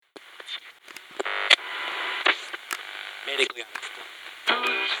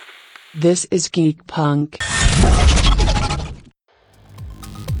This is Geek Punk.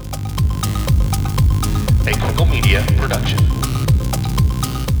 A Google Media production.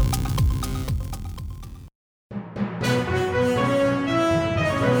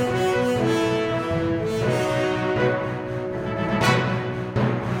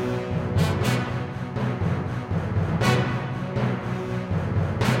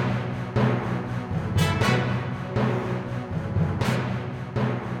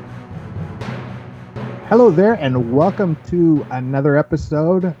 Hello there, and welcome to another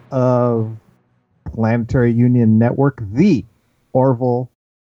episode of Planetary Union Network, the Orville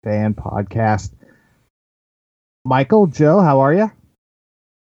Fan Podcast. Michael, Joe, how are you?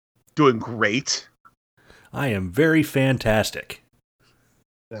 Doing great. I am very fantastic.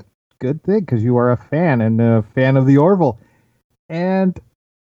 Good thing, because you are a fan and a fan of the Orville. And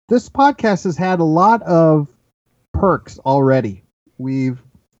this podcast has had a lot of perks already. We've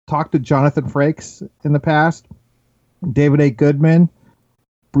talked to Jonathan Frakes in the past, David A. Goodman,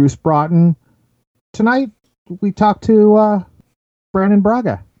 Bruce Broughton. Tonight, we talked to Brannon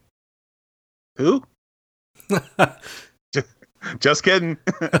Braga. Who? Just kidding.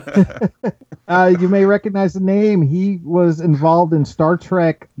 You may recognize the name. He was involved in Star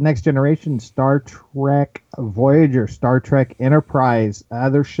Trek Next Generation, Star Trek Voyager, Star Trek Enterprise,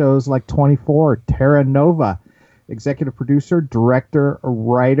 other shows like 24, Terra Nova. Executive producer, director,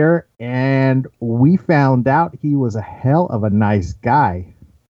 writer, and we found out he was a hell of a nice guy.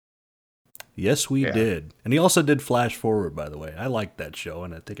 Yes, we did. And he also did Flash Forward, by the way. I liked that show,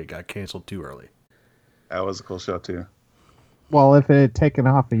 and I think it got canceled too early. That was a cool show, too. Well, if it had taken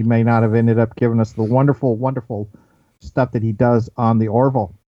off, he may not have ended up giving us the wonderful, wonderful stuff that he does on the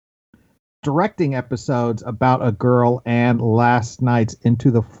Orville. Directing episodes about a girl and last night's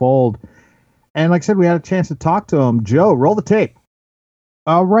Into the Fold. And like I said, we had a chance to talk to him. Joe, roll the tape.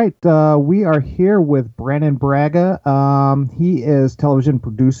 All right. We are here with Brannon Braga. He is television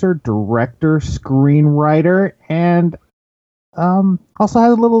producer, director, screenwriter, and also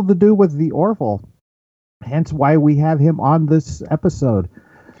has a little to do with the Orville. Hence why we have him on this episode.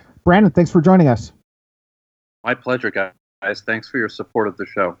 Brannon, thanks for joining us. My pleasure, guys. Thanks for your support of the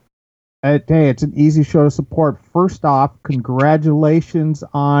show. Hey, it's an easy show to support. First off, congratulations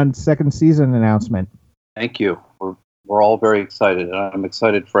on second season announcement. Thank you. We're all very excited, and I'm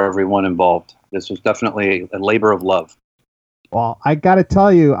excited for everyone involved. This was definitely a labor of love. Well, I got to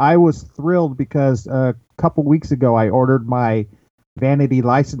tell you, I was thrilled because a couple weeks ago I ordered my vanity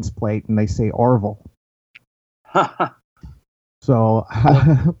license plate, and they say Orville. So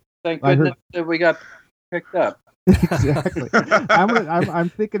Thank goodness that we got picked up. Exactly. I'm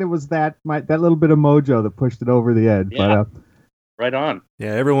thinking it was that little bit of mojo that pushed it over the edge. Yeah. But, Right on. Yeah,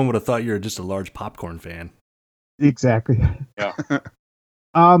 everyone would have thought you were just a large popcorn fan. Exactly. Yeah.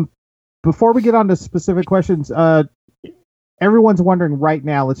 Before we get on to specific questions, everyone's wondering right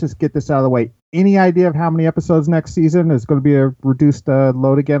now, let's just get this out of the way. Any idea of how many episodes next season? Is going to be a reduced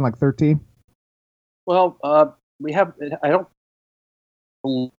load again, like 13? Well, we have. I don't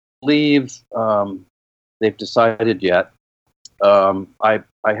believe they've decided yet. I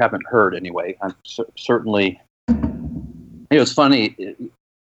haven't heard anyway. I'm certainly. It was funny.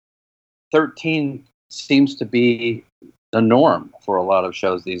 13 seems to be the norm for a lot of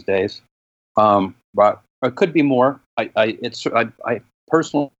shows these days, but it could be more. I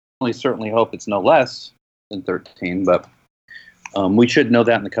personally certainly hope it's no less than 13, but we should know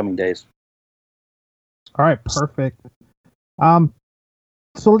that in the coming days. All right, perfect.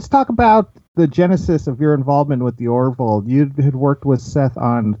 So let's talk about the genesis of your involvement with the Orville. You had worked with Seth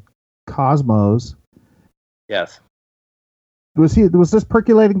on Cosmos. Yes. Was this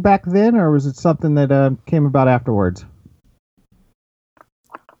percolating back then, or was it something that came about afterwards?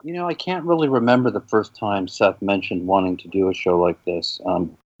 You know, I can't really remember the first time Seth mentioned wanting to do a show like this,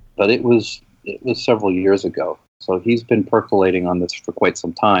 but it was several years ago. So he's been percolating on this for quite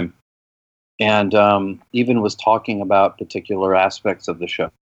some time, and even was talking about particular aspects of the show,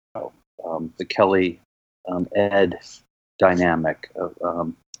 the Kelly Ed dynamic,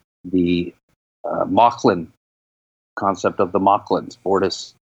 the Moclan concept of the Moclans,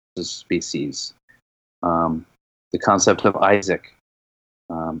 Bortus species, the concept of Isaac,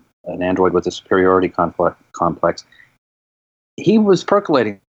 an android with a superiority complex. He was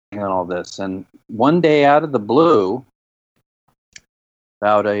percolating on all this, and one day out of the blue,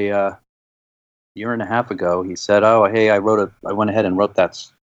 about a year and a half ago, he said, "Oh, hey, I went ahead and wrote that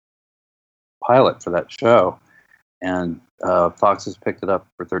pilot for that show, and Fox has picked it up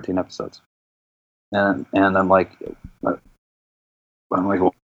for 13 episodes." And I'm like,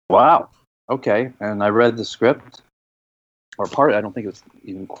 wow, okay. And I read the script, or part. I don't think it was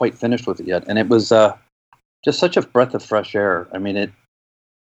even quite finished with it yet, and it was just such a breath of fresh air. I mean,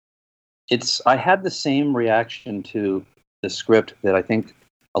 it's. I had the same reaction to the script that I think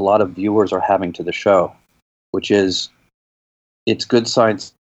a lot of viewers are having to the show, which is it's good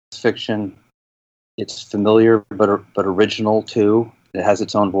science fiction. It's familiar but original too. It has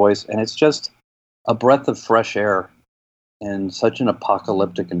its own voice, and it's just a breath of fresh air in such an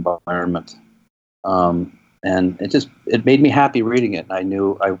apocalyptic environment. And it made me happy reading it. And I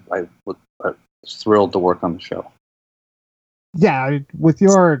knew I was thrilled to work on the show. Yeah, with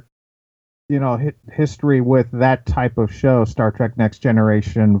your history with that type of show, Star Trek Next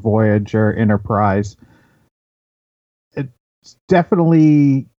Generation, Voyager, Enterprise, it's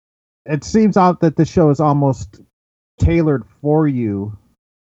definitely, it seems out that the show is almost tailored for you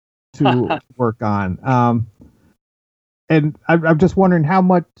to work on. And I'm just wondering how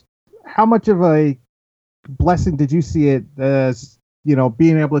much of a blessing did you see it as,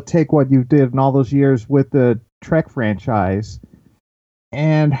 being able to take what you did in all those years with the Trek franchise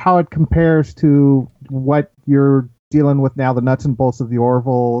and how it compares to what you're dealing with now, the nuts and bolts of the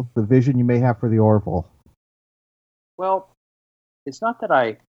Orville, the vision you may have for the Orville? Well, it's not that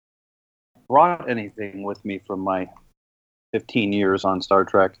I brought anything with me from my 15 years on Star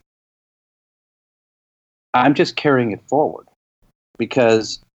Trek. I'm just carrying it forward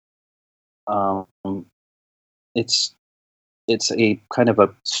because it's a kind of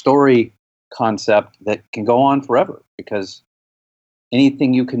a story concept that can go on forever because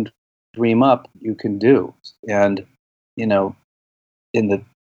anything you can dream up, you can do. And, in the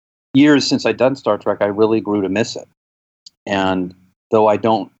years since I'd done Star Trek, I really grew to miss it. And though I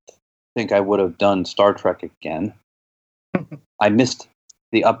don't think I would have done Star Trek again, I missed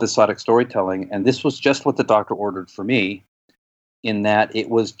the episodic storytelling. And this was just what the doctor ordered for me, in that it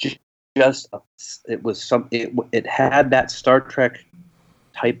was it had that Star Trek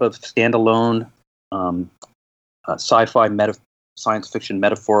type of standalone sci-fi science fiction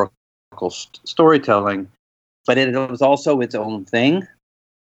metaphorical storytelling, but it was also its own thing,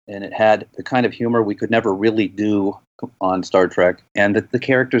 and it had the kind of humor we could never really do on Star Trek, and the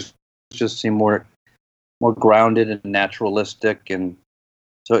characters just seemed more grounded and naturalistic, and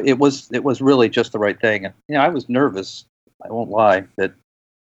so it was really just the right thing. And I was nervous, I won't lie, that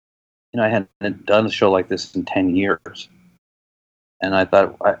I hadn't done a show like this in 10 years, and I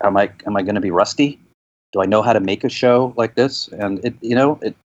thought, am I going to be rusty? Do I know how to make a show like this? And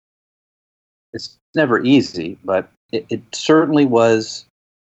it's never easy, but it certainly was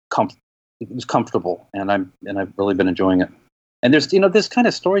it was comfortable, and I've really been enjoying it. And there's this kind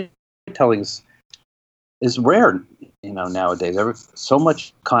of storytelling is rare, nowadays. So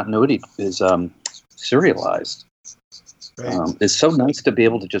much continuity is serialized. Right. It's so nice to be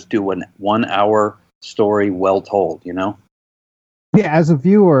able to just do an 1 hour story well told. Yeah, as a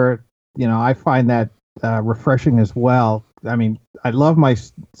viewer, I find that refreshing as well. I mean, I love my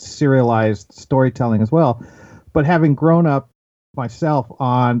serialized storytelling as well, but having grown up myself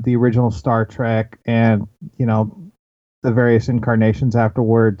on the original Star Trek and the various incarnations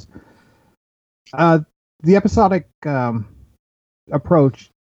afterwards, the episodic approach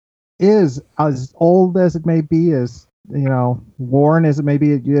is, as old as it may be, as worn as it may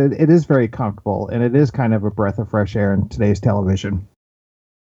be, it is very comfortable, and it is kind of a breath of fresh air in today's television.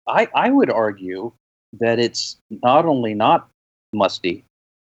 I would argue that it's not only not musty,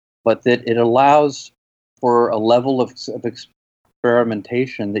 but that it allows for a level of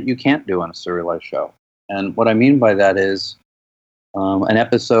experimentation that you can't do on a serialized show. And what I mean by that is an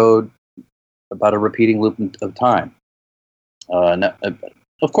episode about a repeating loop of time.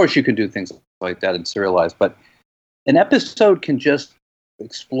 Of course, you can do things like that in serialized, but an episode can just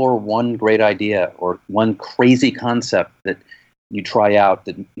explore one great idea or one crazy concept that you try out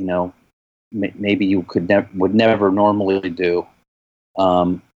that maybe you would never normally do.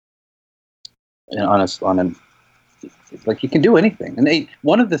 And like, you can do anything. And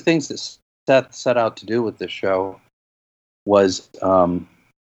one of the things that Seth set out to do with this show was to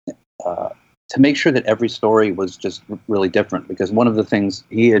make sure that every story was just really different. Because one of the things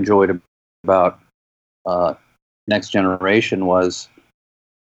he enjoyed about Next Generation was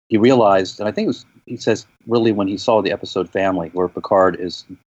he realized, and I think he says really when he saw the episode Family, where Picard is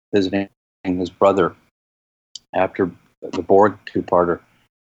visiting his brother after the Borg two-parter,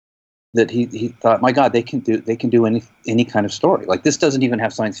 that he thought, my God, they can do any kind of story. Like, this doesn't even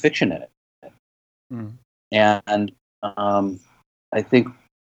have science fiction in it. Mm. And I think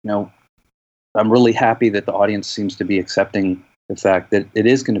I'm really happy that the audience seems to be accepting the fact that it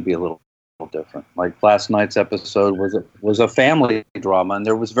is going to be a little different. Like, last night's episode was a family drama, and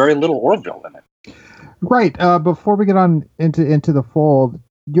there was very little Orville in it. Right. Before we get on into the fold,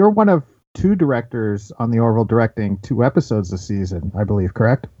 you're one of two directors on the Orville directing 2 episodes this season, I believe,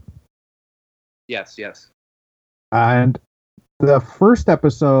 correct? Yes, yes. And the first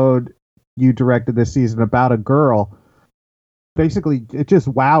episode you directed this season about a girl, basically, it just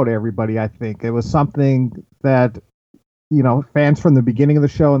wowed everybody, I think. It was something that, fans from the beginning of the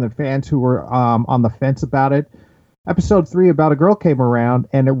show and the fans who were on the fence about it. Episode 3 about a girl came around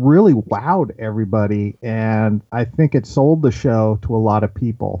and it really wowed everybody. And I think it sold the show to a lot of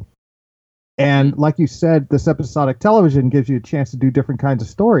people. And like you said, this episodic television gives you a chance to do different kinds of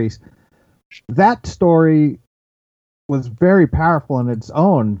stories. That story was very powerful in its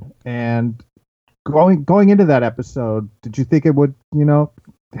own. And going into that episode, did you think it would,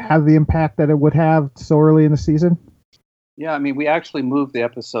 have the impact that it would have so early in the season? Yeah, I mean, we actually moved the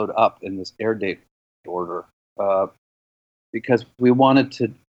episode up in this air date order because we wanted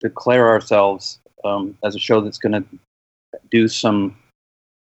to declare ourselves as a show that's going to do some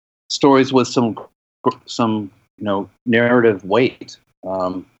stories with some narrative weight.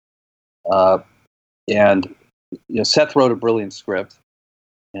 And Seth wrote a brilliant script,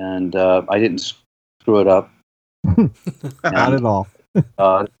 and I didn't screw it up. Not at all.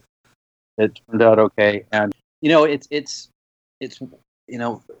 It turned out okay, and it's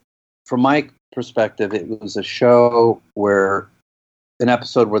from my perspective, it was a show where an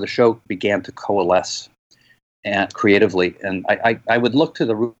episode where the show began to coalesce and creatively, and I would look to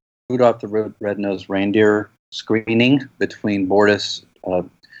the Rudolph the Red-Nosed Reindeer screening between Bortus,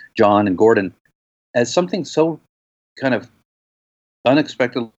 John, and Gordon as something so kind of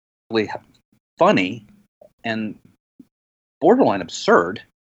unexpectedly funny and borderline absurd,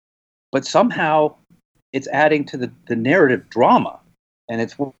 but somehow it's adding to the narrative drama, and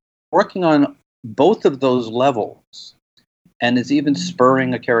it's working on both of those levels, and it's even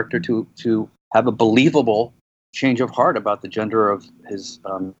spurring a character to have a believable change of heart about the gender of his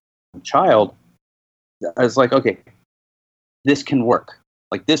child. I was like, okay, this can work.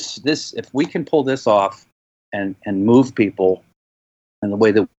 Like this, if we can pull this off and move people in the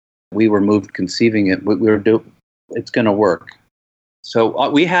way that we were moved conceiving it, it's going to work. So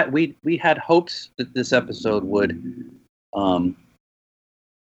we had hopes that this episode would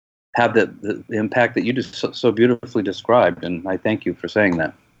have the impact that you just so beautifully described, and I thank you for saying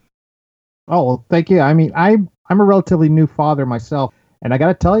that. Oh, well, thank you. I mean, I'm a relatively new father myself, and I got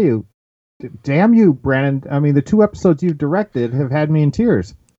to tell you, damn you, Brandon. I mean, the 2 episodes you've directed have had me in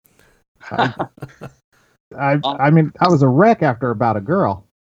tears. I mean, I was a wreck after About a Girl.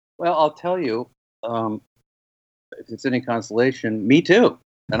 Well, I'll tell you, if it's any consolation, me too,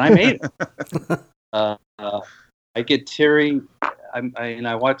 and I made it. I get teary.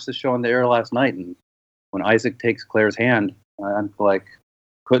 I watched the show on the air last night, and when Isaac takes Claire's hand, I'm like,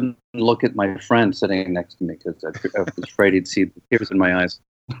 couldn't look at my friend sitting next to me because I was afraid he'd see the tears in my eyes.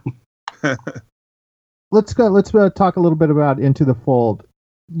 Let's talk a little bit about Into the Fold.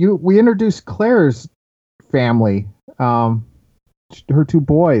 We introduced Claire's family, her 2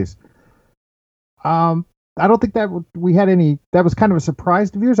 boys. I don't think that we had any. That was kind of a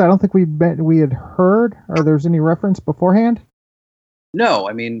surprise to viewers. I don't think we had heard, or there's any reference beforehand. No,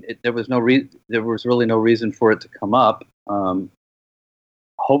 I mean there was really no reason for it to come up. I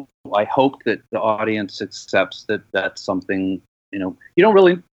hope that the audience accepts that that's something you don't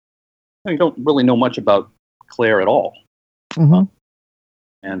really know much about Claire at all. Mm-hmm.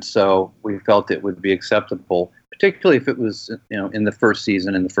 And so we felt it would be acceptable, particularly if it was in the first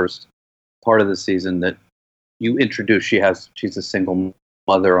season, in the first part of the season, that you introduce she's a single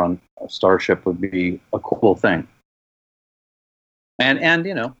mother on a starship would be a cool thing. And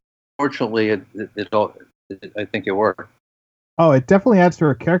fortunately, I think it worked. Oh, it definitely adds to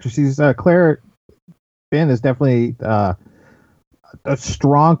her character. She's Claire Finn is definitely a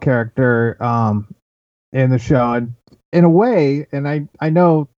strong character in the show, and in a way, and I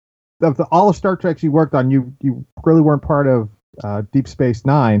know of all the Star Treks you worked on, you really weren't part of Deep Space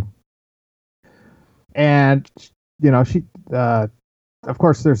Nine, and she of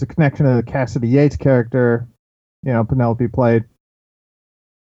course there's a connection to the Cassidy Yates character, Penelope played,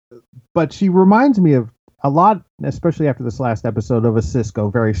 but she reminds me of a lot, especially after this last episode, of a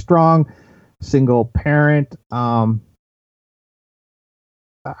Sisko, very strong, single parent. How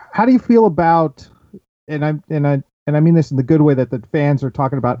do you feel about, and I mean this in the good way, that the fans are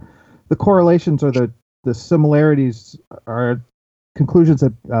talking about the correlations or the similarities or conclusions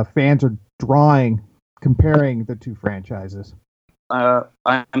that fans are drawing comparing the 2 franchises?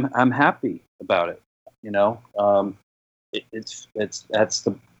 I'm happy about it. That's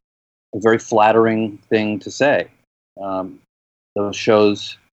a very flattering thing to say. Those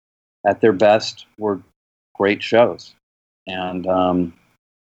shows, at their best, were great shows, and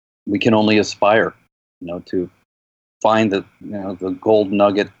we can only aspire, to find the gold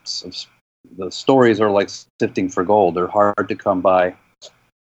nuggets. The stories are like sifting for gold; they're hard to come by,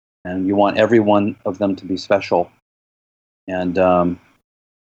 and you want every one of them to be special. And the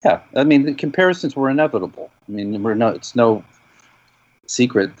comparisons were inevitable. I mean, it's no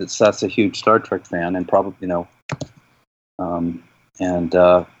secret that Seth's a huge Star Trek fan, and probably,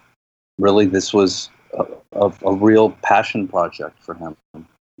 really this was a real passion project for him.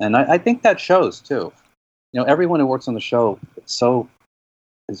 And I think that shows too. Everyone who works on the show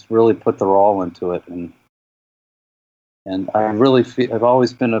has really put their all into it, and I really feel I've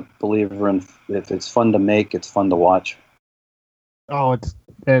always been a believer in if it's fun to make, it's fun to watch. Oh,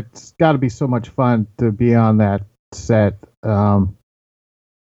 it's got to be so much fun to be on that set, to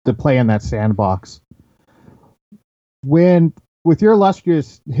play in that sandbox. With your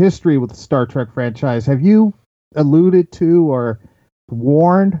illustrious history with the Star Trek franchise, have you alluded to or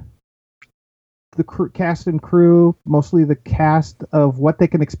warned the cast and crew, mostly the cast, of what they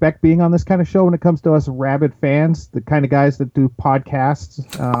can expect being on this kind of show when it comes to us rabid fans, the kind of guys that do podcasts,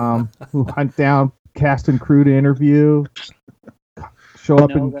 who hunt down cast and crew to interview, show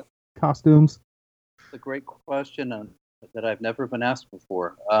up in costumes? It's a great question that I've never been asked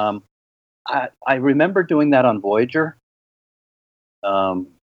before. I remember doing that on Voyager. I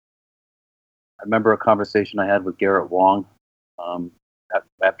remember a conversation I had with Garrett Wong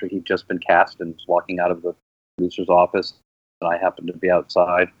after he'd just been cast and was walking out of the producer's office, and I happened to be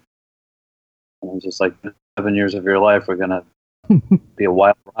outside. And I was just like, 7 years of your life are going to be a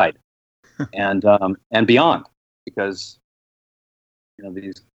wild ride. And beyond, because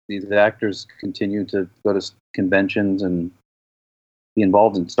these actors continue to go to conventions and be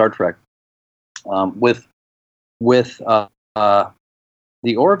involved in Star Trek. With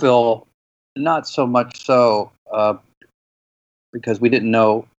the Orville, not so much so, because we didn't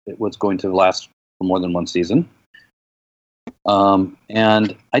know it was going to last for more than one season.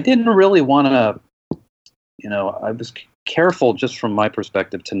 And I didn't really want to, I was careful, just from my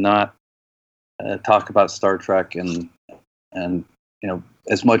perspective, to not talk about Star Trek and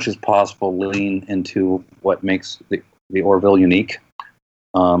as much as possible lean into what makes the Orville unique.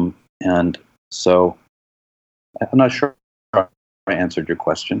 And so I'm not sure I answered your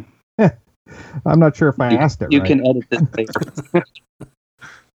question. I'm not sure if I asked it. You right. can edit this later.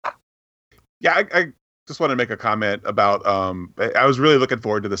 Yeah, I just want to make a comment about. I was really looking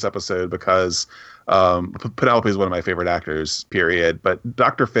forward to this episode because Penelope is one of my favorite actors. Period. But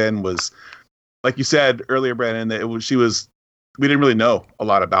Dr. Finn was, like you said earlier, Brandon, that we didn't really know a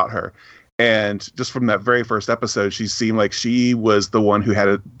lot about her. And just from that very first episode, she seemed like she was the one who had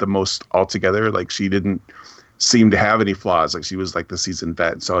it the most altogether. Like, she didn't seem to have any flaws. Like, she was like the seasoned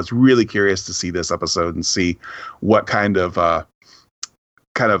vet. So I was really curious to see this episode and see what kind of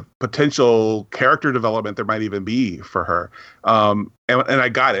potential character development there might even be for her. And I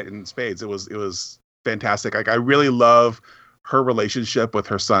got it in spades. It was fantastic. Like, I really love her relationship with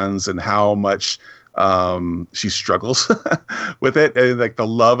her sons and how much she struggles with it, and like the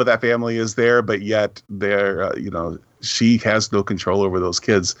love of that family is there, but yet she has no control over those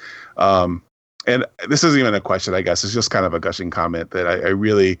kids. And this isn't even a question, I guess. It's just kind of a gushing comment that I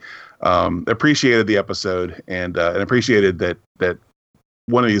really appreciated the episode and appreciated that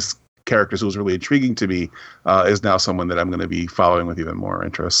one of these characters who was really intriguing to me is now someone that I'm going to be following with even more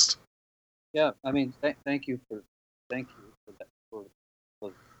interest. Yeah, I mean, thank you for that, for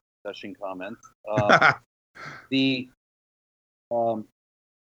those gushing comments. You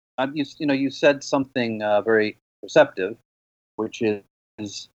said something very perceptive, which is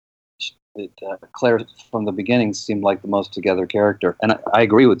that Claire from the beginning seemed like the most together character, and I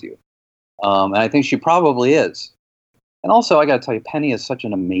agree with you. And I think she probably is. And also, I got to tell you, Penny is such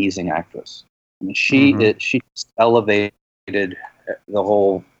an amazing actress. I mean, she elevated the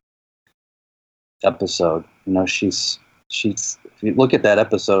whole episode. She's if you look at that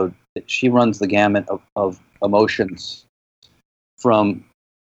episode, she runs the gamut of emotions, from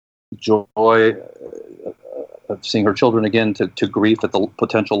joy of seeing her children again, to grief at the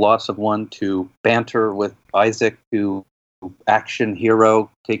potential loss of one, to banter with Isaac, to action hero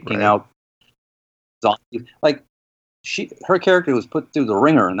taking out zombies. Like, her character was put through the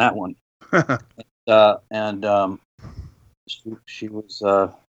ringer in that one. She was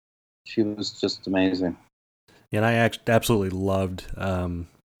just amazing. And I absolutely loved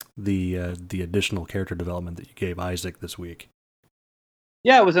the additional character development that you gave Isaac this week.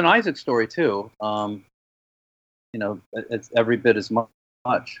 Yeah, it was an Isaac story too. It's every bit as much.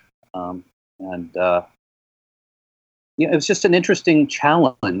 It was just an interesting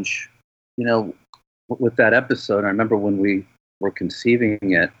challenge. with that episode, I remember when we were conceiving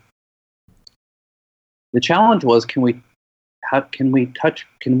it, the challenge was, can we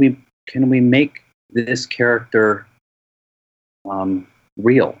make this character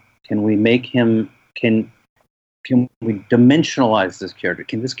real? Can we make him, can we dimensionalize this character?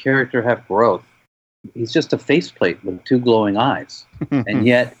 Can this character have growth? He's just a faceplate with two glowing eyes. And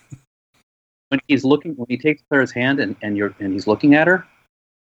yet, when he takes Claire's hand and he's looking at her,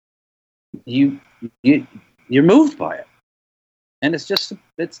 you're moved by it. And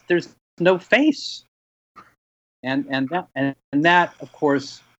there's no face. And that, of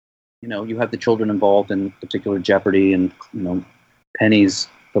course, you have the children involved, in particular Jeopardy, and Penny's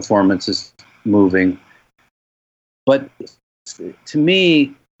performance is moving. But to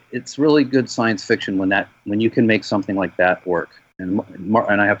me, it's really good science fiction when you can make something like that work. And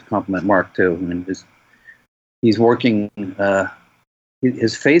I have to compliment Mark too. I mean, he's working.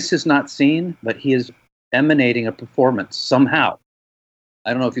 His face is not seen, but he is emanating a performance somehow.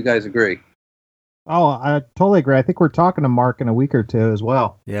 I don't know if you guys agree. Oh, I totally agree. I think we're talking to Mark in a week or two as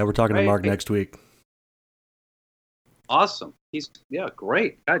well. Yeah, we're talking to Mark next week. Awesome.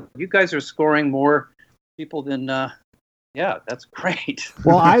 Great. God, you guys are scoring more people than. That's great.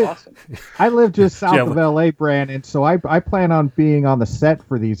 Well, awesome. I live just south of LA, Brandon, so I plan on being on the set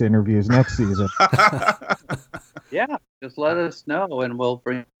for these interviews next season. Yeah, just let us know, and we'll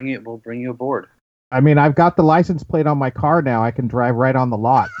bring you aboard. I mean, I've got the license plate on my car now. I can drive right on the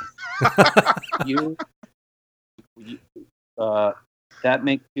lot. That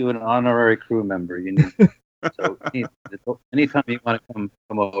makes you an honorary crew member. Anytime you want to come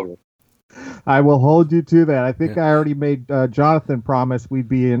over. I will hold you to that. I think I already made Jonathan promise we'd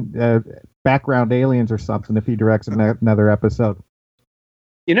be in background aliens or something if he directs another episode.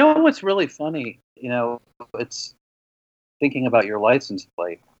 You know what's really funny? It's thinking about your license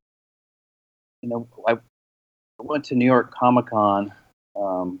plate. I went to New York Comic Con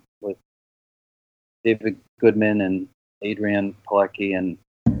with David Goodman and Adrian Pilecki and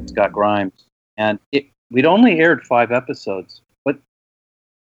Scott Grimes, and we'd only aired 5 episodes, but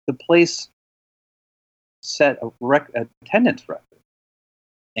the place set a attendance record,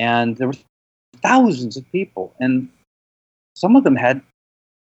 and there were thousands of people, and some of them had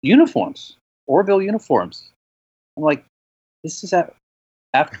uniforms, Orville uniforms. I'm like, this is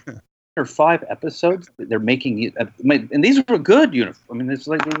after 5 episodes, they're making, and these were good uniforms. I mean, it's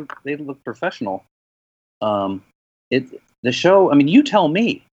like they look professional. The show. I mean, you tell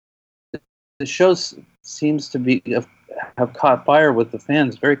me. The show seems to have caught fire with the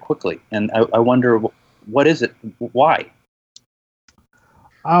fans very quickly, and I wonder what is it? Why?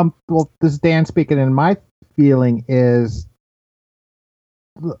 Well, this is Dan speaking, and my feeling is,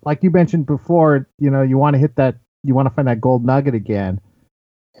 like you mentioned before, you want to hit that, you want to find that gold nugget again,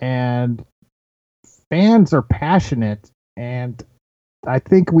 and fans are passionate, and I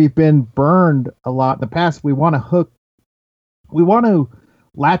think we've been burned a lot in the past. We want to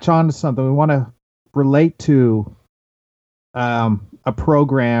latch on to something. We want to relate to a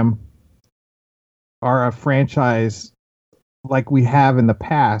program or a franchise like we have in the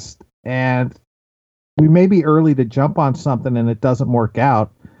past, and we may be early to jump on something and it doesn't work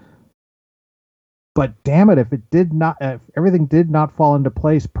out. But damn it, if everything did not fall into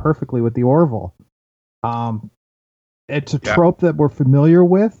place perfectly with the Orville, it's a trope that we're familiar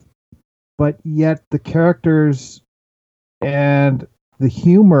with, but yet the characters and the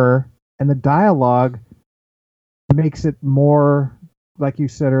humor and the dialogue makes it more, like you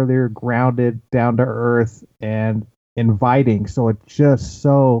said earlier, grounded, down to earth, and inviting. So it just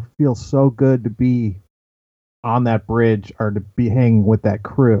feels so good to be on that bridge or to be hanging with that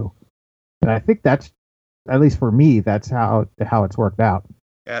crew. And I think that's, at least for me, that's how it's worked out.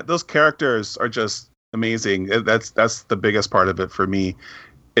 Yeah, those characters are just amazing. That's the biggest part of it for me.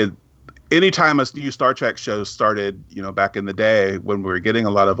 Anytime a new Star Trek show started, back in the day when we were getting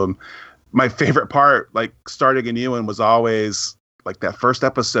a lot of them, my favorite part, like starting a new one, was always like that first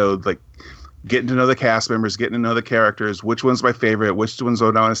episode, like getting to know the cast members, getting to know the characters, which one's my favorite, which ones do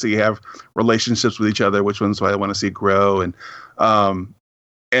I want to see have relationships with each other, which ones do I want to see grow, and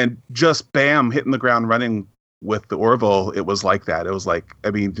just bam, hitting the ground running with the Orville. It was like that. It was like,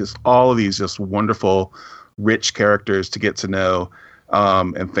 just all of these just wonderful, rich characters to get to know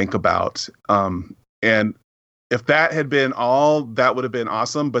and think about. And if that had been all, that would have been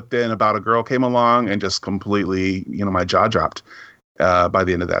awesome. But then About a Girl came along and just completely, my jaw dropped by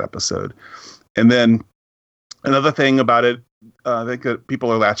the end of that episode. And then another thing about it, I think that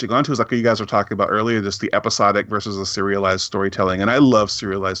people are latching onto is like you guys were talking about earlier, just the episodic versus the serialized storytelling. And I love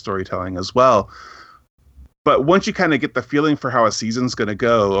serialized storytelling as well. But once you kind of get the feeling for how a season's going to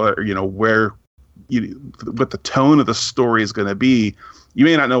go, or, where what the tone of the story is going to be. You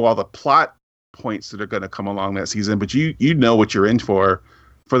may not know all the plot points that are going to come along that season, but you know what you're in for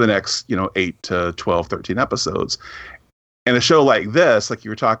the next 8 to 12, 13 episodes. And a show like this, like you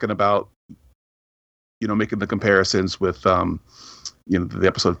were talking about, making the comparisons with the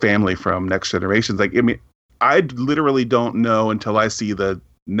episode Family from Next Generation. Like, I mean, I literally don't know until I see the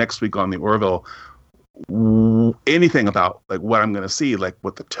next week on the Orville anything about like what I'm going to see, like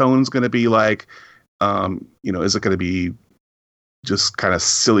what the tone's going to be like. Is it going to be just kind of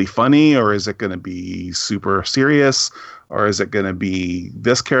silly funny, or is it going to be super serious, or is it going to be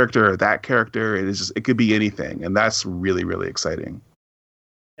this character or that character? It could be anything, and that's really, really exciting.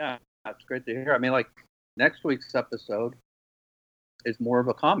 Yeah, that's great to hear. I mean, like, next week's episode is more of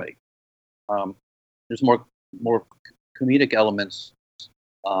a comedy. There's more comedic elements,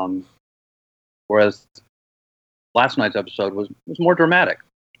 whereas last night's episode was more dramatic.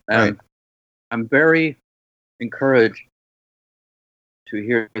 And right. I'm very encouraged to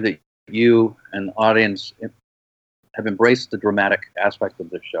hear that you and the audience have embraced the dramatic aspect of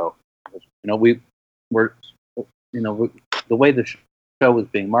this show. The way the show was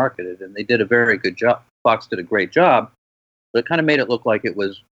being marketed, and they did a very good job. Fox did a great job, but it kind of made it look like it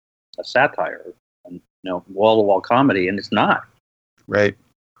was a satire and wall-to-wall comedy, and it's not. Right.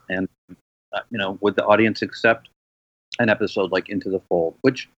 And would the audience accept an episode like Into the Fold,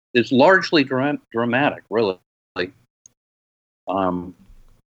 which is largely dramatic, really?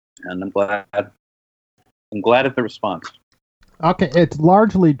 And I'm glad at the response. Okay, it's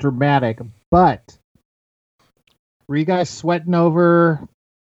largely dramatic, but were you guys sweating over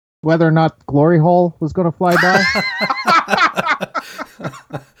whether or not Glory Hole was going to fly by?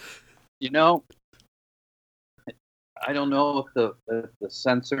 I don't know if the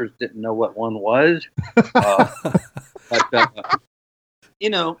censors didn't know what one was, but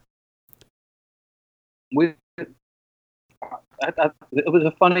it was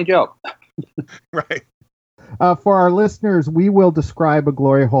a funny joke. Right. For our listeners, we will describe a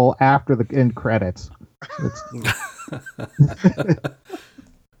glory hole after the end credits.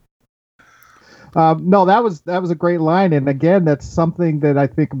 No, that was a great line, and again, that's something that I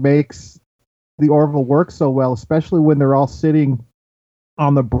think makes the Orville work so well, especially when they're all sitting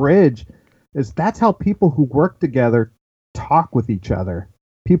on the bridge. That's how people who work together talk with each other.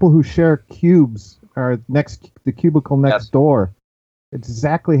 People who share cubes are the cubicle next door. It's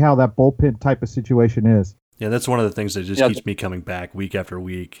exactly how that bullpen type of situation is. Yeah, that's one of the things that just keeps me coming back week after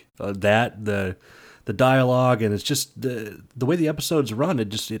week. The dialogue, and it's just the way the episodes run.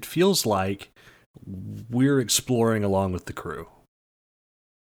 It feels like we're exploring along with the crew.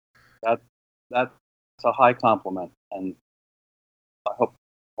 That's a high compliment, and I hope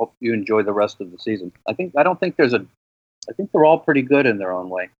you enjoy the rest of the season. I think they're all pretty good in their own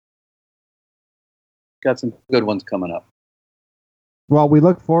way. Got some good ones coming up. Well, we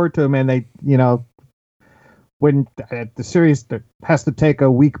look forward to them, and they, when the series has to take a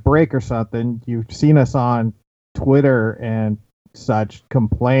week break or something, you've seen us on Twitter and such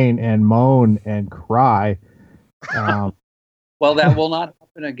complain and moan and cry. Well, that will not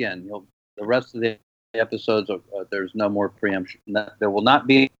happen again. The rest of the episodes, there's no more preemption. There will not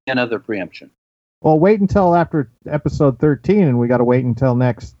be another preemption. Well, wait until after episode 13, and we got to wait until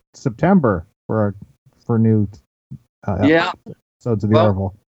next September for new episodes of the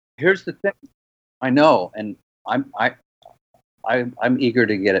Orville. Here's the thing. I know, and I'm eager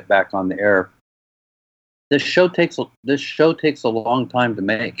to get it back on the air. This show takes a long time to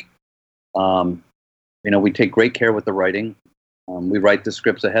make. We take great care with the writing. We write the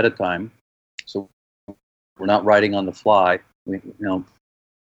scripts ahead of time, so we're not writing on the fly.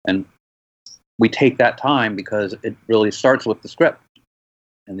 And we take that time because it really starts with the script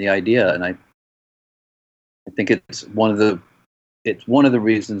and the idea. And I think it's one of the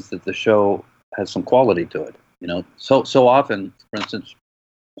reasons that the show has some quality to it. So often, for instance,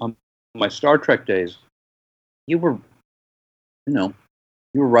 on my Star Trek days, you were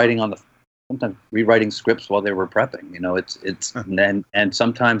writing sometimes rewriting scripts while they were prepping. And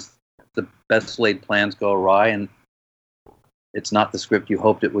sometimes the best laid plans go awry, and it's not the script you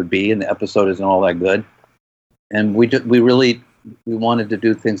hoped it would be, and the episode isn't all that good. And we wanted to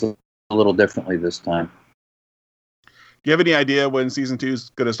do things a little differently this time. Do you have any idea when season 2 is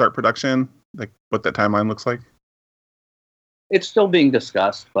going to start production? Like what that timeline looks like? It's still being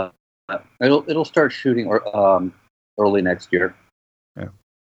discussed, but it'll start shooting early next year. Yeah.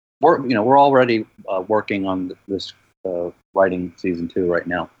 We're already working on this writing season 2 right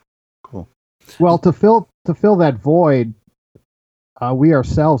now. Cool. Well, to fill that void, we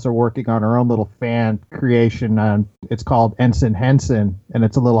ourselves are working on our own little fan creation. It's called Ensign Henson, and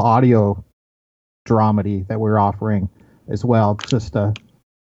it's a little audio dramedy that we're offering as well, just to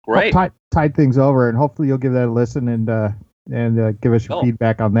Great. help tide things over. And hopefully you'll give that a listen and give us your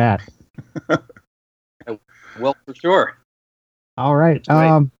feedback on that. Well, for sure. All right.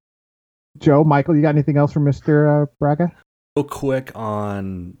 Joe, Michael, you got anything else from Mr. Braga? Real quick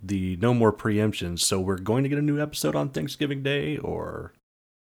on the no more preemptions. So we're going to get a new episode on Thanksgiving Day, or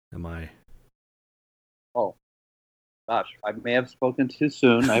am I? Oh, gosh, I may have spoken too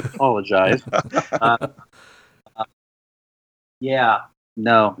soon. I apologize. Yeah,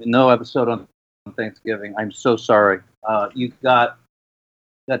 no episode on Thanksgiving. I'm so sorry. You got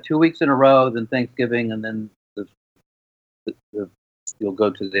 2 weeks in a row, then Thanksgiving, and then you'll go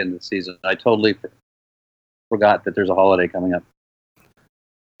to the end of the season. I totally forgot that there's a holiday coming up.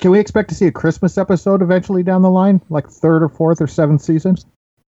 Can we expect to see a Christmas episode eventually down the line, like third or fourth or seventh season?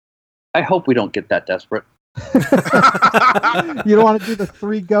 I hope we don't get that desperate. You don't want to do the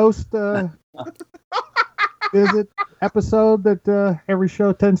 3 ghost visit episode that every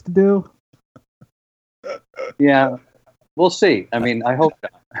show tends to do? Yeah, we'll see. I mean, I hope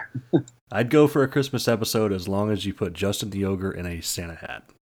not. I'd go for a Christmas episode as long as you put Justin the Ogre in a Santa hat.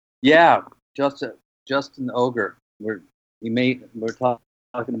 Yeah, Justin the Ogre. We're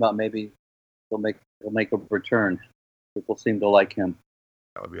talking about maybe he'll make a return. People seem to like him.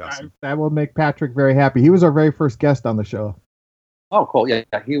 That would be awesome. That will make Patrick very happy. He was our very first guest on the show. Oh, cool. Yeah,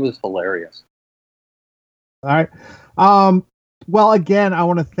 he was hilarious. All right. Well, again, I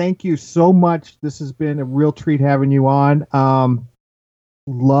want to thank you so much. This has been a real treat having you on.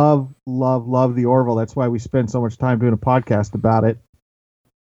 Love the Orville. That's why we spend so much time doing a podcast about it.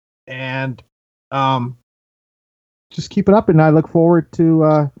 And just keep it up. And I look forward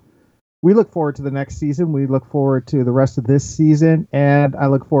to we look forward to the next season. We look forward to the rest of this season, and I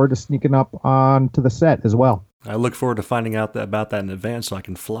look forward to sneaking up onto the set as well. I look forward to finding out about that in advance so I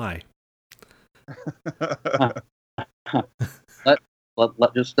can fly.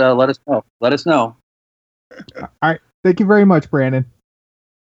 Let us know. Let us know. All right. Thank you very much, Brandon.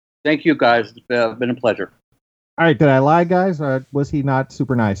 Thank you, guys. It's been a pleasure. All right. Did I lie, guys? Or was he not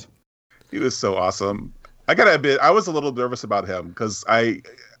super nice? He was so awesome. I gotta admit, I was a little nervous about him because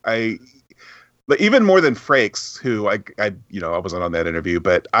but even more than Frakes, who I wasn't on that interview,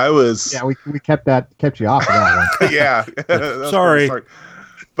 but I was. Yeah, we kept you off of that one. Yeah. Sorry.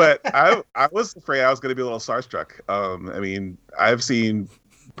 But I was afraid I was going to be a little starstruck. I mean, I've seen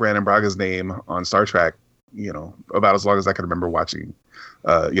Brandon Braga's name on Star Trek, about as long as I can remember watching,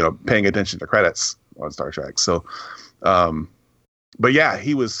 paying attention to credits on Star Trek. So, but yeah,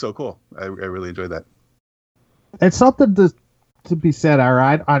 he was so cool. I really enjoyed that. It's something to be said. All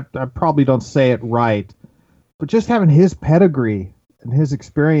right, I probably don't say it right, but just having his pedigree and his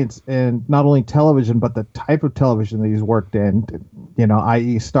experience in not only television but the type of television that he's worked in,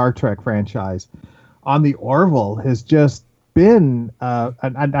 i.e. Star Trek franchise, on the Orville has just been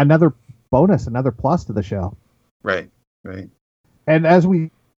another bonus, another plus to the show. Right. And as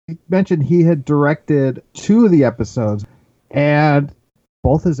we mentioned, he had directed 2 of the episodes, and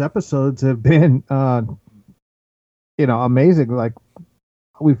both his episodes have been, amazing. Like,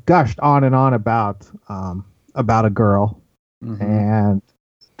 we've gushed on and on about a girl. Mm-hmm. And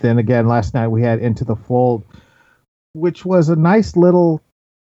then again, last night we had Into the Fold, which was a nice little,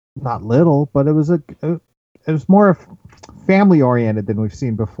 not little, but it was more family oriented than we've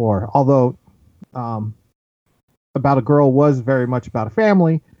seen before. Although, About a Girl was very much about a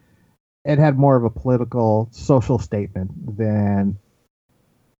family, it had more of a political, social statement than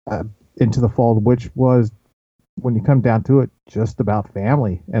Into the Fold, which was, when you come down to it, just about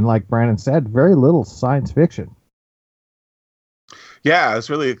family. And like Brandon said, very little science fiction. Yeah, it's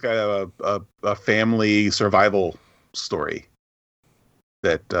really kind of a family survival story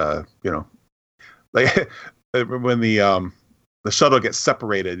that, like when the shuttle gets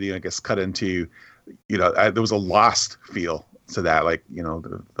separated, it gets cut into, there was a Lost feel to that, like,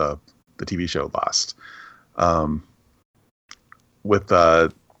 the TV show Lost. With, I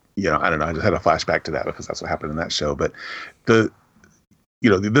don't know, I just had a flashback to that because that's what happened in that show. But this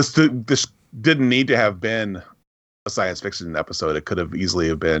didn't need to have been a science fiction episode. It could have easily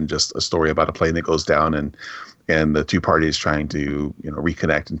have been just a story about a plane that goes down and the two parties trying to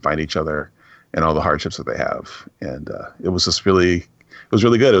reconnect and find each other and all the hardships that they have. And it was really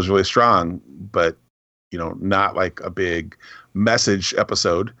good. It was really strong, but not like a big message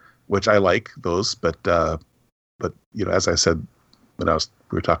episode, which I like those. But as I said when we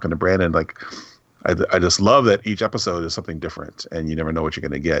were talking to Brandon, like I just love that each episode is something different, and you never know what you're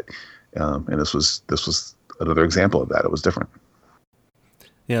going to get. And this was another example of that. It was different.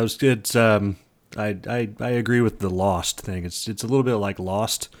 Yeah, it was good. I agree with the Lost thing. It's a little bit like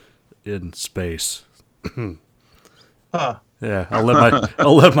Lost in space. Huh. Yeah, I'll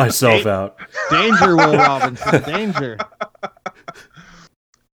let myself out. Danger, Will Robinson. Danger.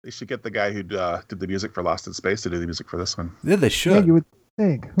 They should get the guy who did the music for Lost in Space to do the music for this one. Yeah, they Yeah, should. you would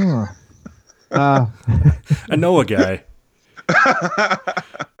think. Huh. I know a guy.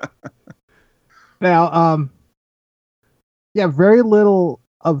 Now, yeah, very little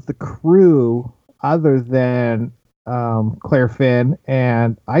of the crew other than Claire Finn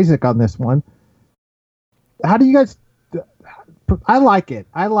and Isaac on this one. How do you guys? I like it.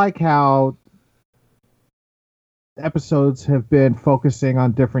 I like how episodes have been focusing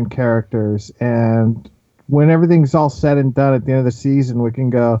on different characters, and when everything's all said and done at the end of the season, we can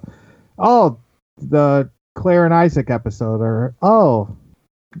go, oh, the Claire and Isaac episode, or oh,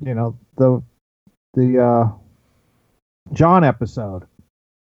 you know, the John episode.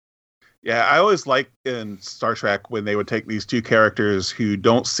 Yeah, I always like in Star Trek when they would take these two characters who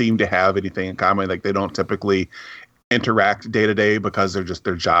don't seem to have anything in common, like they don't typically interact day to day because they're just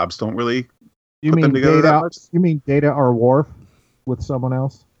their jobs don't really You put mean them together that Data? much. You mean Data or Worf with someone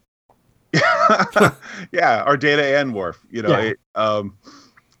else? Yeah, or Data and Worf. You know, Yeah.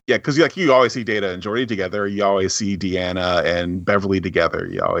 yeah, because like you always see Data and Geordi together. You always see Deanna and Beverly together.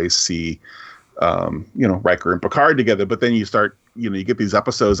 You always see, you know, Riker and Picard together. But then you start, you know, you get these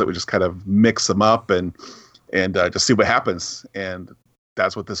episodes that would just kind of mix them up and just see what happens. And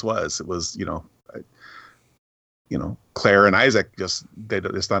that's what this was. It was, you know, Claire and Isaac it's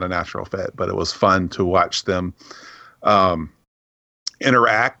not a natural fit, but it was fun to watch them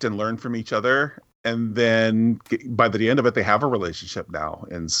interact and learn from each other. And then by the end of it, they have a relationship now.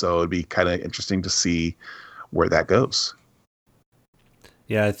 And so it'd be kind of interesting to see where that goes.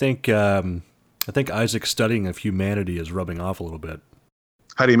 Yeah, I think Isaac's studying of humanity is rubbing off a little bit.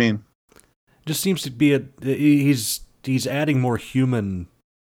 How do you mean? Just seems to be he's adding more human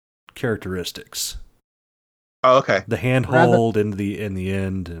characteristics. Oh, okay. The handhold in the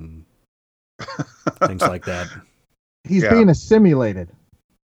end and things like that. He's Yeah. being assimilated.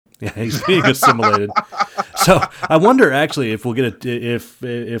 Yeah, he's being assimilated. So I wonder actually if we'll get if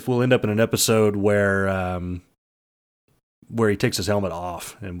we'll end up in an episode where he takes his helmet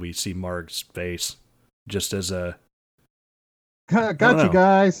off and we see Mark's face just as a Got know. you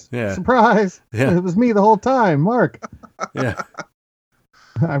guys. Yeah. Surprise. Yeah. It was me the whole time, Mark. yeah.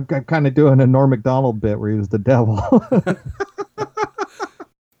 I'm kind of doing a Norm Macdonald bit where he was the devil.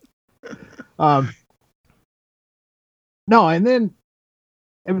 No, and then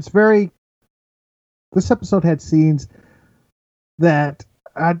it was this episode had scenes that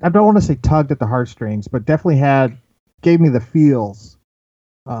I don't want to say tugged at the heartstrings, but definitely gave me the feels.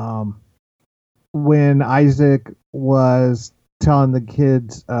 When Isaac was telling the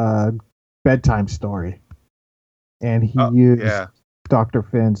kids bedtime story, and he used Yeah. Dr.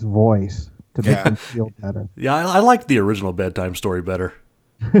 Finn's voice to make Yeah. them feel better. Yeah, I liked the original bedtime story better.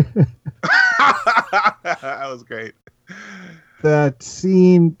 That was great. That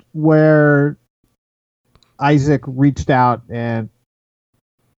scene where Isaac reached out and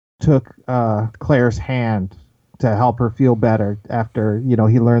took Claire's hand to help her feel better after, he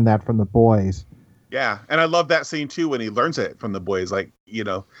learned that from the boys. Yeah, and I love that scene too when he learns it from the boys. Like,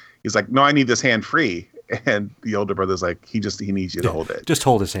 he's like, "No, I need this hand free," and the older brother's like, "He needs you to hold it." Just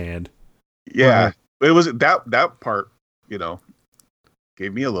hold his hand. Yeah, Right. it was that part.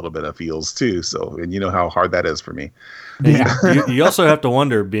 Gave me a little bit of feels too. So, and you know how hard that is for me. Yeah. you also have to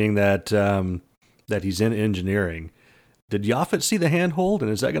wonder, being that that he's in engineering, did Yaphet see the handhold,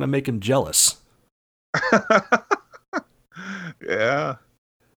 and is that going to make him jealous? Yeah.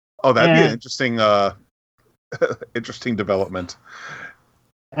 Oh, that'd be an And- interesting, interesting development.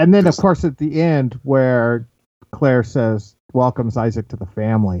 And then, of course, at the end where Claire welcomes Isaac to the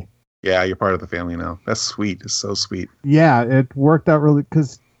family. Yeah, you're part of the family now. That's sweet. It's so sweet. Yeah, it worked out really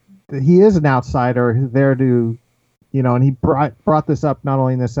because he is an outsider who's there to, and he brought this up not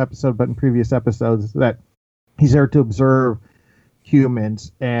only in this episode but in previous episodes, that he's there to observe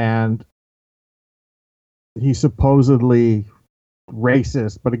humans, and he's supposedly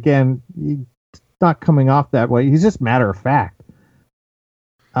racist, but again, he's not coming off that way. He's just matter of fact.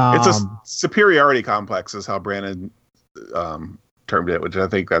 It's a superiority complex, is how Brandon termed it, which I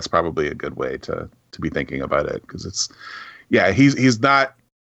think that's probably a good way to be thinking about it, because he's not.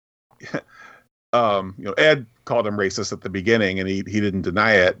 Ed called him racist at the beginning, and he didn't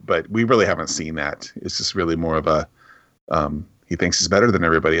deny it, but we really haven't seen that. It's just really more of a he thinks he's better than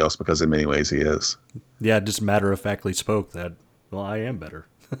everybody else because in many ways he is. Yeah, just matter-of-factly spoke that, well, I am better.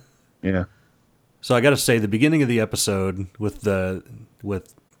 Yeah. So I got to say, the beginning of the episode with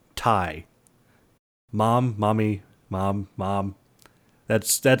Ty, mommy, mom,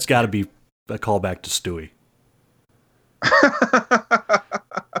 That's got to be a callback to Stewie.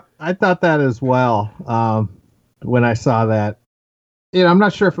 I thought that as well when I saw that. I'm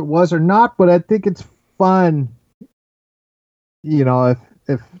not sure if it was or not, but I think it's fun. If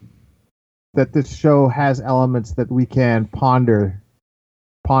that this show has elements that we can ponder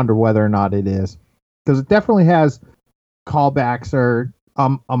whether or not it is, because it definitely has callbacks or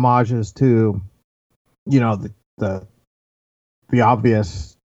homages to, the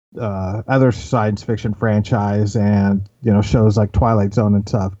obvious other science fiction franchise and shows like Twilight Zone and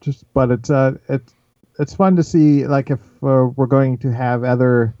stuff. But it's fun to see, like, if we're going to have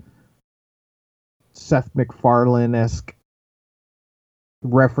other Seth MacFarlane-esque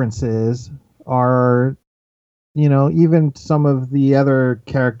references, or even some of the other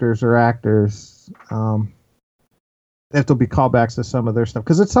characters or actors, if there'll be callbacks to some of their stuff,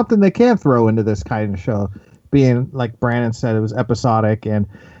 because it's something they can throw into this kind of show, being, like Brandon said, it was episodic, and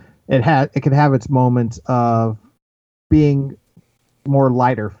it could have its moments of being more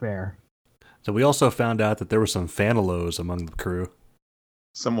lighter fare. So we also found out that there were some Fanalos among the crew.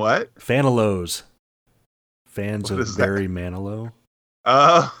 Some what? Fanalos. Fans What of is that? Barry Manilow.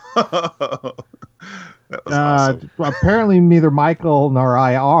 Oh, that was awesome. Apparently, neither Michael nor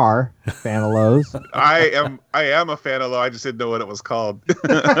I are Fanalos. I am a fan of. I just didn't know what it was called.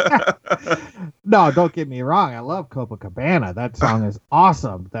 No, don't get me wrong. I love Copacabana. That song is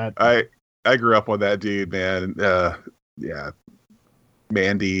awesome. I grew up on that dude, man. Yeah,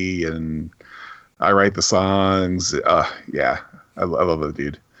 Mandy, and I write the songs. Yeah, I love that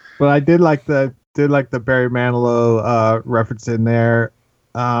dude. But I did like the Barry Manilow reference in there,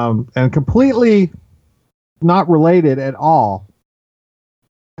 and completely not related at all.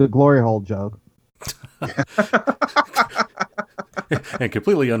 The glory hole joke. And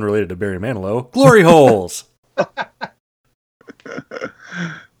completely unrelated to Barry Manilow, glory holes.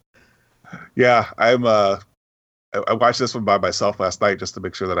 Yeah, I watched this one by myself last night just to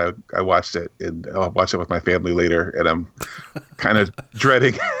make sure that I watched it, and I'll watch it with my family later, and I'm kind of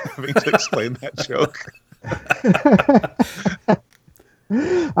dreading having to explain that joke.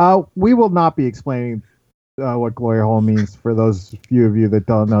 We will not be explaining what glory hole means for those few of you that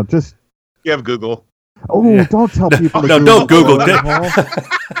don't know. Just You have Google. yeah. Don't tell people. No, don't Google. No.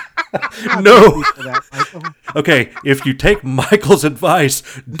 That, Okay, if you take Michael's advice,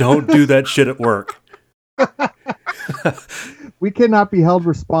 don't do that shit at work. We cannot be held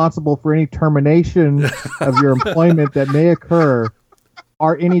responsible for any termination of your employment that may occur,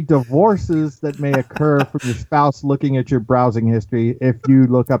 or any divorces that may occur from your spouse looking at your browsing history if you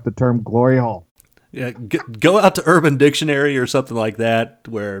look up the term glory hole. Yeah, go out to Urban Dictionary or something like that,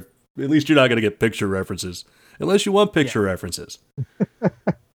 where at least you're not going to get picture references, unless you want picture references.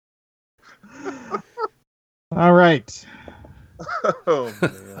 All right. Oh,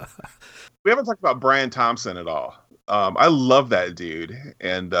 man. We haven't talked about Brian Thompson at all. I love that dude,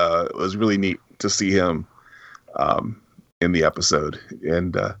 and it was really neat to see him in the episode.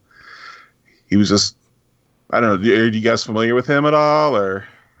 And he was just, I don't know, are you guys familiar with him at all? Or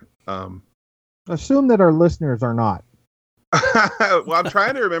Assume that our listeners are not. well, I'm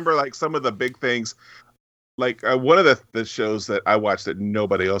trying to remember like some of the big things. Like one of the shows that I watched that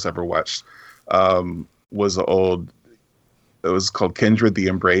nobody else ever watched was it was called Kindred the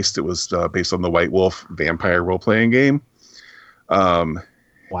Embraced. It was based on the White Wolf vampire role-playing game. Wow.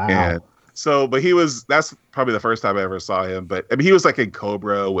 And so, but that's probably the first time I ever saw him. But I mean, he was like in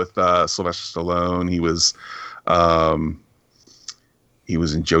Cobra with Sylvester Stallone. He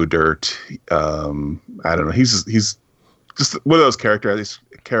was in Joe Dirt. I don't know. He's just one of those character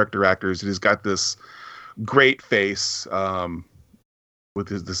actors. And he's got this great face with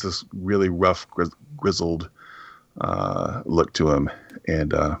this really rough, grizzled look to him.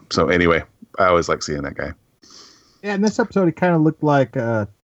 And so anyway, I always like seeing that guy. Yeah, in this episode, he kind of looked like a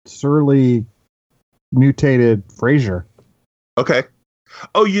surly, mutated Frasier. Okay.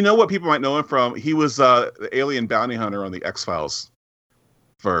 Oh, you know what people might know him from? He was the alien bounty hunter on the X-Files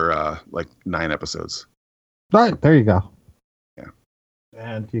for like 9 episodes. Right, there you go. Yeah.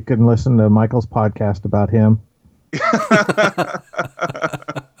 And you can listen to Michael's podcast about him.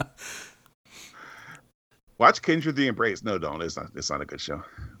 Watch Kindred the Embrace. No, don't. It's not a good show.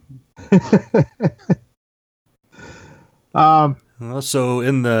 So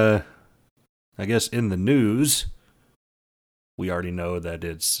in the news, we already know that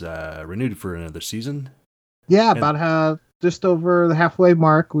it's renewed for another season. Yeah, about just over the halfway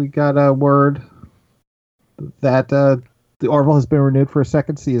mark, we got a word that the Orville has been renewed for a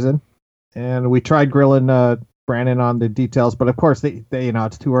second season, and we tried grilling Brandon on the details, but of course they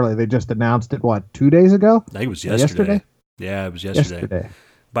it's too early. They just announced it 2 days ago? I think it was yesterday. Yeah, it was yesterday.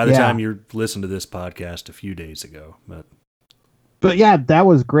 By the time you're listening to this podcast, a few days ago. But yeah, that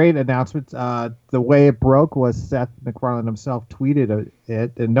was great announcement. The way it broke was Seth MacFarlane himself tweeted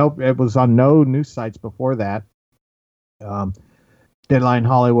it, and it was on no news sites before that. Deadline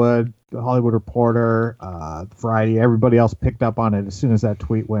Hollywood, The Hollywood Reporter, Variety, everybody else picked up on it as soon as that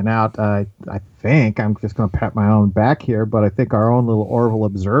tweet went out. I think, I'm just going to pat my own back here, but I think our own little Orville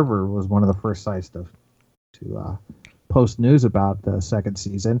Observer was one of the first sites to post news about the second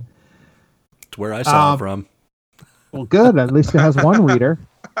season. It's where I saw it from. Well, good. At least it has one reader.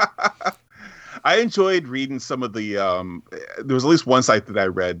 I enjoyed reading some of the. There was at least one site that I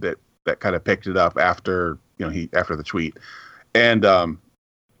read that kind of picked it up after after the tweet, and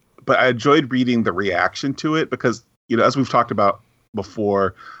but I enjoyed reading the reaction to it because as we've talked about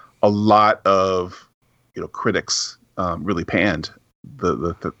before, a lot of critics really panned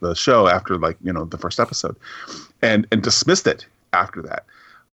the show after the first episode, and dismissed it after that.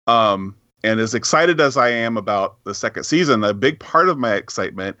 And as excited as I am about the second season, a big part of my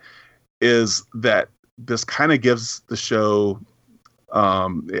excitement is that this kind of gives the show,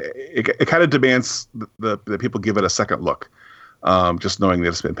 it kind of demands that people give it a second look, just knowing that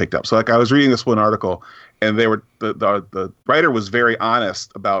it's been picked up. So I was reading this one article, and the writer was very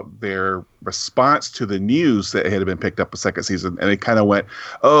honest about their response to the news that it had been picked up a second season. And it kind of went,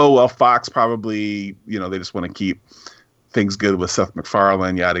 oh, well, Fox probably, they just want to keep things good with Seth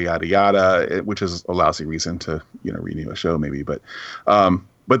MacFarlane, yada yada yada, which is a lousy reason to renew a show maybe. But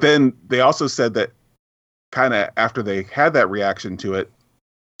then they also said that kind of after they had that reaction to it,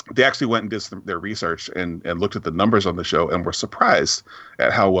 they actually went and did their research and looked at the numbers on the show and were surprised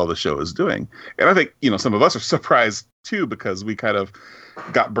at how well the show is doing. And I think some of us are surprised too because we kind of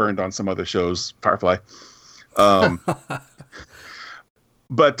got burned on some other shows, Firefly.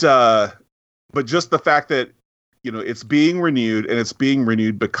 But just the fact that it's being renewed, and it's being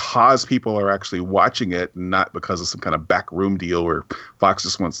renewed because people are actually watching it, not because of some kind of backroom deal where Fox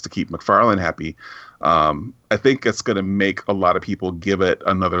just wants to keep MacFarlane happy. I think it's going to make a lot of people give it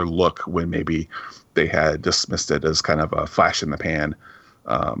another look when maybe they had dismissed it as kind of a flash in the pan,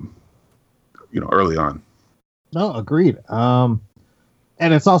 early on. No, agreed.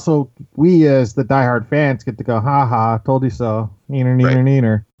 And it's also, we as the diehard fans get to go, ha ha, told you so. Neener, neener,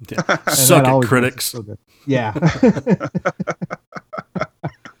 neener. Yeah. Suck it, critics. So yeah.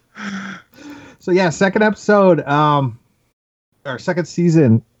 So yeah, second episode, or second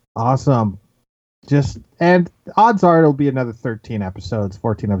season, awesome. And odds are it'll be another 13 episodes,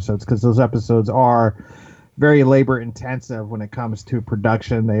 14 episodes, because those episodes are very labor intensive when it comes to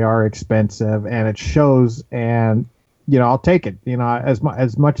production. They are expensive, and it shows. And I'll take it.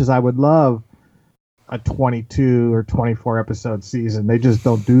 As much as I would love a 22 or 24 episode season, they just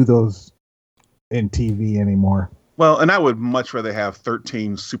don't do those in TV anymore. Well, and I would much rather have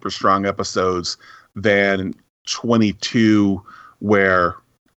 13 super strong episodes than 22 where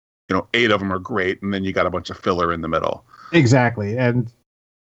 8 of them are great and then you got a bunch of filler in the middle. Exactly. And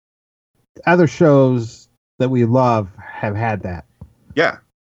other shows that we love have had that. Yeah.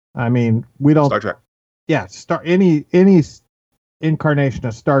 I mean, we don't Star Trek. Yeah, any incarnation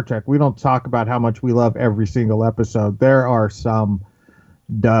of Star Trek, we don't talk about how much we love every single episode. There are some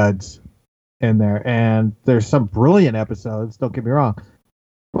duds in there, and there's some brilliant episodes, don't get me wrong.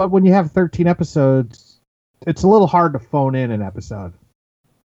 But when you have 13 episodes, it's a little hard to phone in an episode.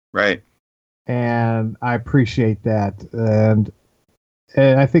 Right. And I appreciate that. And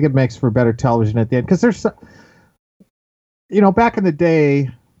I think it makes for better television at the end. Because there's, back in the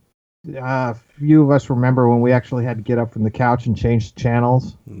day, a few of us remember when we actually had to get up from the couch and change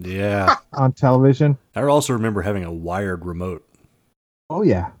channels. Yeah. On television. I also remember having a wired remote. Oh,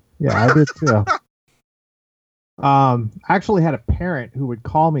 yeah. Yeah, I did too. I actually had a parent who would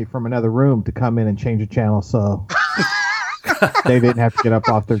call me from another room to come in and change a channel so they didn't have to get up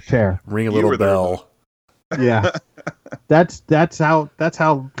off their chair. Ring a little bell. Yeah. That's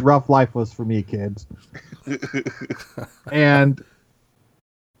how rough life was for me, kids. And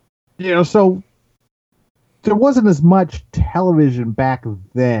so there wasn't as much television back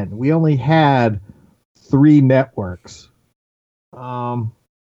then. We only had 3 networks.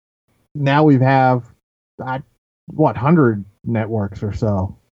 Now we have 100 networks or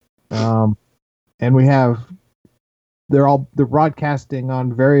so. And they're broadcasting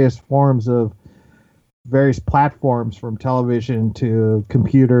on various forms of various platforms, from television to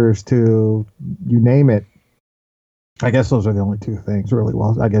computers to you name it. I guess those are the only 2 things, really.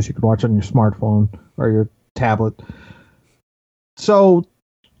 Well, I guess you could watch on your smartphone or your tablet. So,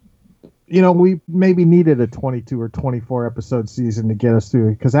 we maybe needed a 22 or 24 episode season to get us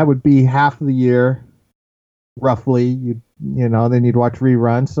through, because that would be half of the year. roughly. Then you'd watch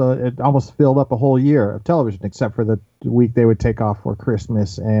reruns. So it almost filled up a whole year of television, except for the week they would take off for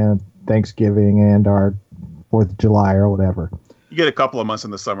Christmas and Thanksgiving and our 4th of July or whatever. You get a couple of months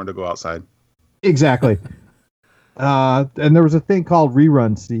in the summer to go outside. Exactly. And there was a thing called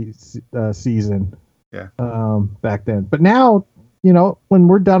rerun season. Yeah. Back then. But now, when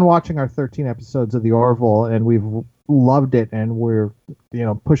we're done watching our 13 episodes of The Orville and we've loved it and we're,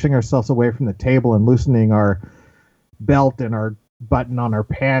 pushing ourselves away from the table and loosening our belt and our button on our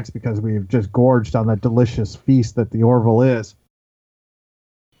pants because we've just gorged on that delicious feast that The Orville is,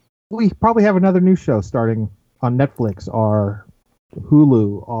 we probably have another new show starting on Netflix or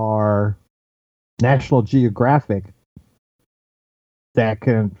Hulu or National Geographic that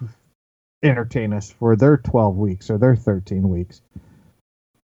can entertain us for their 12 weeks or their 13 weeks.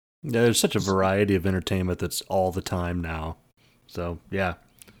 Yeah, there's such a variety of entertainment that's all the time now. So, yeah,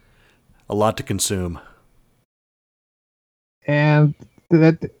 a lot to consume. And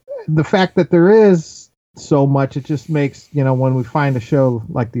that the fact that there is so much, it just makes, when we find a show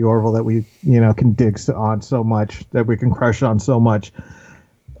like The Orville that we, can dig on so much, that we can crush on so much,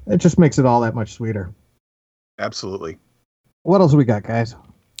 it just makes it all that much sweeter. Absolutely. What else we got, guys?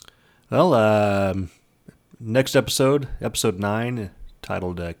 Well, next episode 9,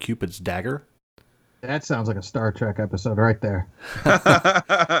 titled Cupid's Dagger. That sounds like a Star Trek episode right there.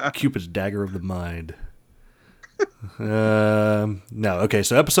 Cupid's Dagger of the Mind. No, okay,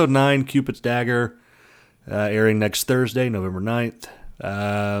 so episode 9, Cupid's Dagger, airing next Thursday, November 9th.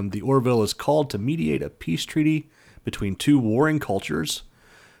 The Orville is called to mediate a peace treaty between two warring cultures,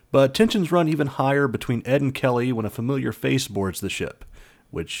 but tensions run even higher between Ed and Kelly when a familiar face boards the ship,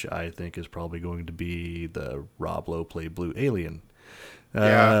 which I think is probably going to be the Rob Lowe play Blue Alien.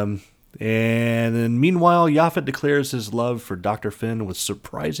 Yeah. And then meanwhile, Yaphet declares his love for Dr. Finn with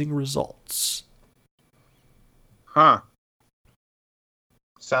surprising results. Huh.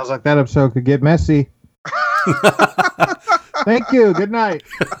 Sounds like that episode could get messy. Thank you. Good night.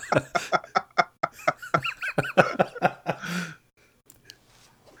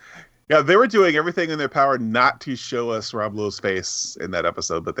 Yeah, they were doing everything in their power not to show us Rob Lowe's face in that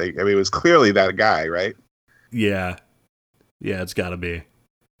episode, but it was clearly that guy, right? Yeah. Yeah, it's got to be.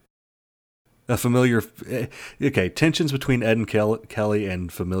 A familiar... Okay, tensions between Ed and Kelly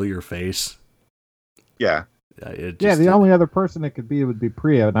and familiar face. Yeah. The only other person it could be would be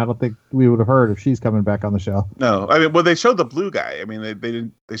Priya, and I don't think we would have heard if she's coming back on the show. No, they showed the blue guy. I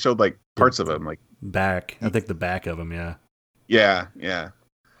mean, they showed like parts of him, like back. I think the back of him, yeah. Yeah.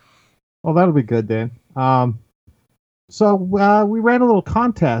 Well, that'll be good then. So we ran a little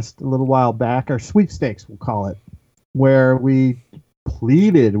contest a little while back, or sweepstakes, we'll call it, where we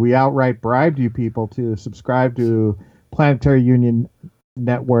outright bribed you people to subscribe to Planetary Union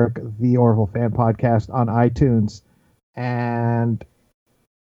Network, the Orville Fan Podcast on iTunes, and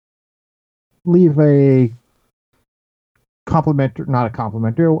leave an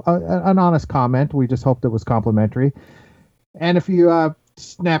honest comment. We just hoped it was complimentary. And if you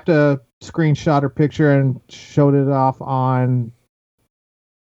snapped a screenshot or picture and showed it off on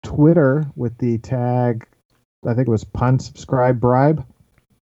Twitter with the tag, I think it was pun subscribe bribe,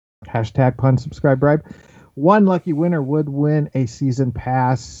 hashtag pun subscribe bribe, one lucky winner would win a season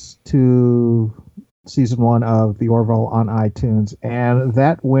pass to season 1 of The Orville on iTunes. And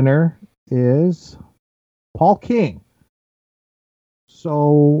that winner is Paul King.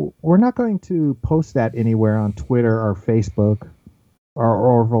 So we're not going to post that anywhere on Twitter or Facebook or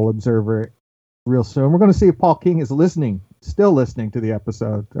Orville Observer real soon. We're going to see if Paul King is still listening to the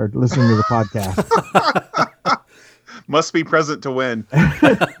episode or listening to the podcast. Must be present to win.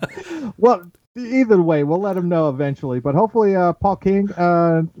 Well, either way, we'll let him know eventually. But hopefully, Paul King,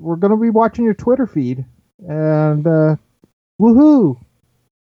 we're going to be watching your Twitter feed. And woohoo!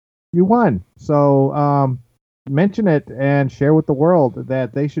 You won. So mention it and share with the world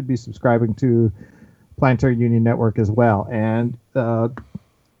that they should be subscribing to Planetary Union Network as well. And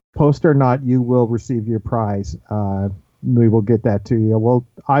post or not, you will receive your prize. We will get that to you.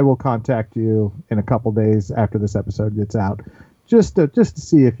 I will contact you in a couple days after this episode gets out, just to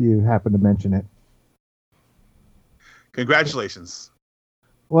see if you happen to mention it. Congratulations.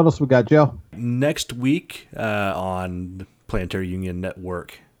 What else we got, Joe? Next week on Planetary Union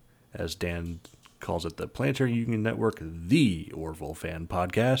Network, as Dan calls it, the Planetary Union Network, the Orville Fan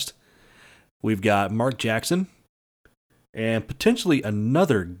Podcast, we've got Mark Jackson and potentially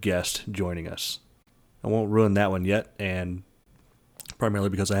another guest joining us. I won't ruin that one yet, and primarily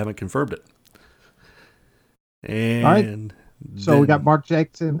because I haven't confirmed it. And all right. So we got Mark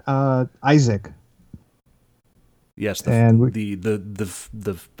Jackson, Isaac. Yes, I want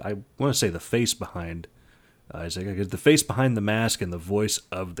to say the face behind Isaac, the face behind the mask and the voice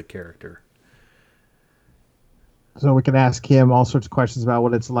of the character. So we can ask him all sorts of questions about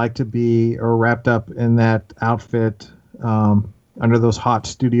what it's like to be or wrapped up in that outfit under those hot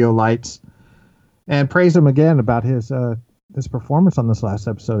studio lights, and praise him again about his performance on this last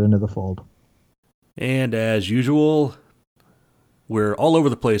episode, Into the Fold. And as usual, we're all over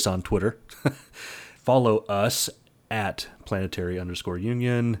the place on Twitter. Follow us at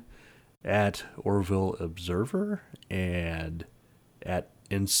planetary_union, at Orville Observer, and at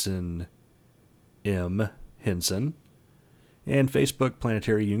Ensign M. Henson, and Facebook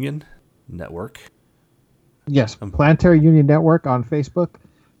Planetary Union Network. Yes, Planetary Union Network on Facebook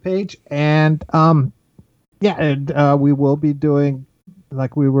page. And we will be doing,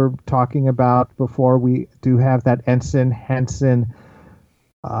 like we were talking about before, we do have that Ensign Henson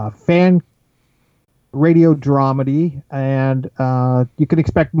fan radio dramedy, and you can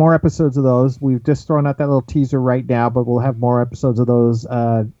expect more episodes of those. We've just thrown out that little teaser right now, but we'll have more episodes of those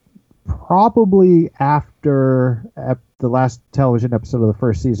probably after the last television episode of the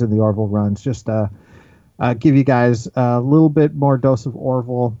first season the Orville runs, just give you guys a little bit more dose of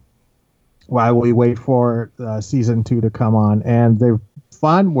Orville while we wait for season 2 to come on. And they're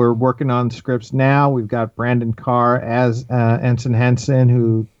fun. We're working on scripts now. We've got Brandon Carr as Ensign Henson,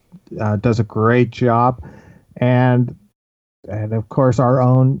 who does a great job, and of course our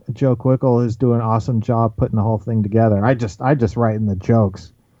own Joe Quickle is doing an awesome job putting the whole thing together. I just write in the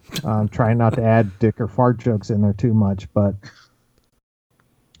jokes. Trying not to add dick or fart jokes in there too much, but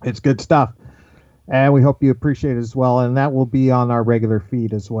it's good stuff. And we hope you appreciate it as well. And that will be on our regular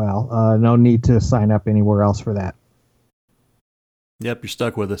feed as well. No need to sign up anywhere else for that. Yep, you're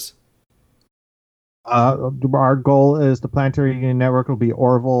stuck with us. Our goal is the Planetary Union Network will be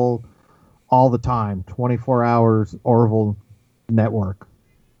Orville all the time, 24 hours Orville Network.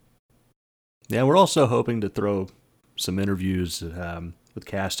 Yeah, we're also hoping to throw some interviews with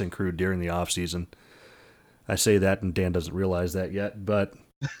cast and crew during the off season. I say that, and Dan doesn't realize that yet, but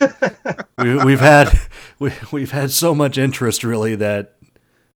we've had so much interest, really, that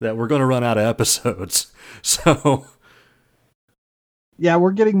we're going to run out of episodes. So yeah,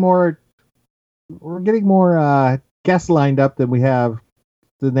 we're getting more guests lined up than they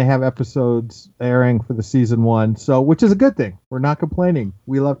have episodes airing for the season 1. So, which is a good thing. We're not complaining.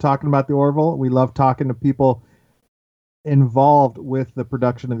 We love talking about the Orville. We love talking to people involved with the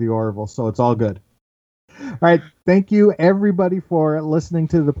production of the Orville, so it's all good. All right, thank you everybody for listening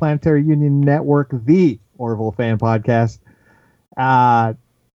to the Planetary Union Network, the Orville fan podcast.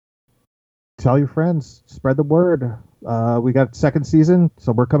 Tell your friends, spread the word. We got second season,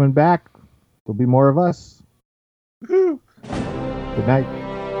 so we're coming back. There'll be more of us. Good night.